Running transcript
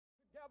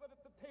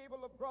table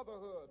of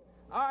brotherhood,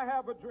 I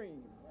have a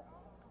dream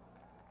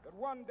that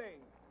one day,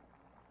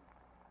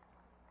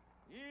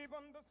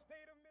 even the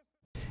state of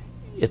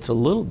Mississippi. It's a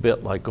little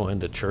bit like going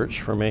to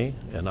church for me,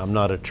 and I'm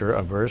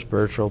very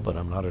spiritual, but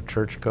I'm not a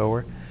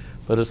churchgoer.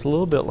 But it's a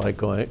little bit like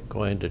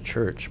going to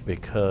church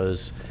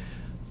because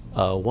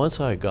once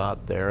I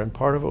got there, and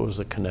part of it was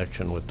a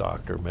connection with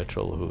Dr.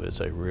 Mitchell, who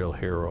is a real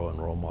hero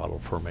and role model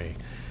for me.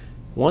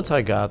 Once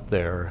I got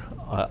there,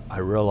 I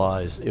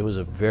realized it was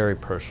a very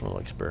personal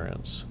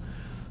experience.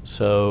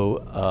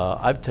 So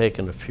I've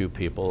taken a few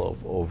people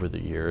over the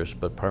years,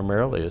 but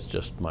primarily it's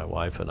just my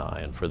wife and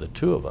I, and for the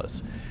two of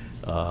us,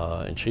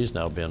 and she's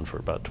now been for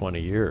about 20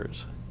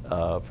 years.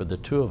 For the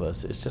two of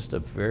us, it's just a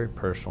very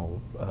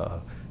personal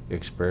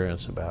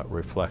experience about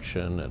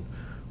reflection and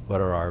what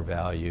are our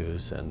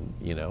values, and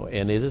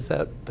and it is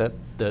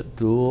that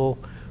dual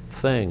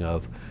thing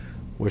of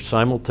we're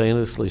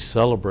simultaneously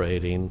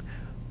celebrating,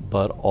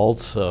 but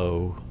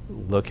also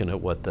looking at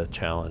what the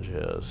challenge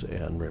is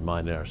and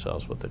reminding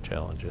ourselves what the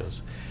challenge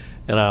is.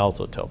 And I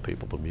also tell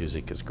people the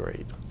music is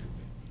great.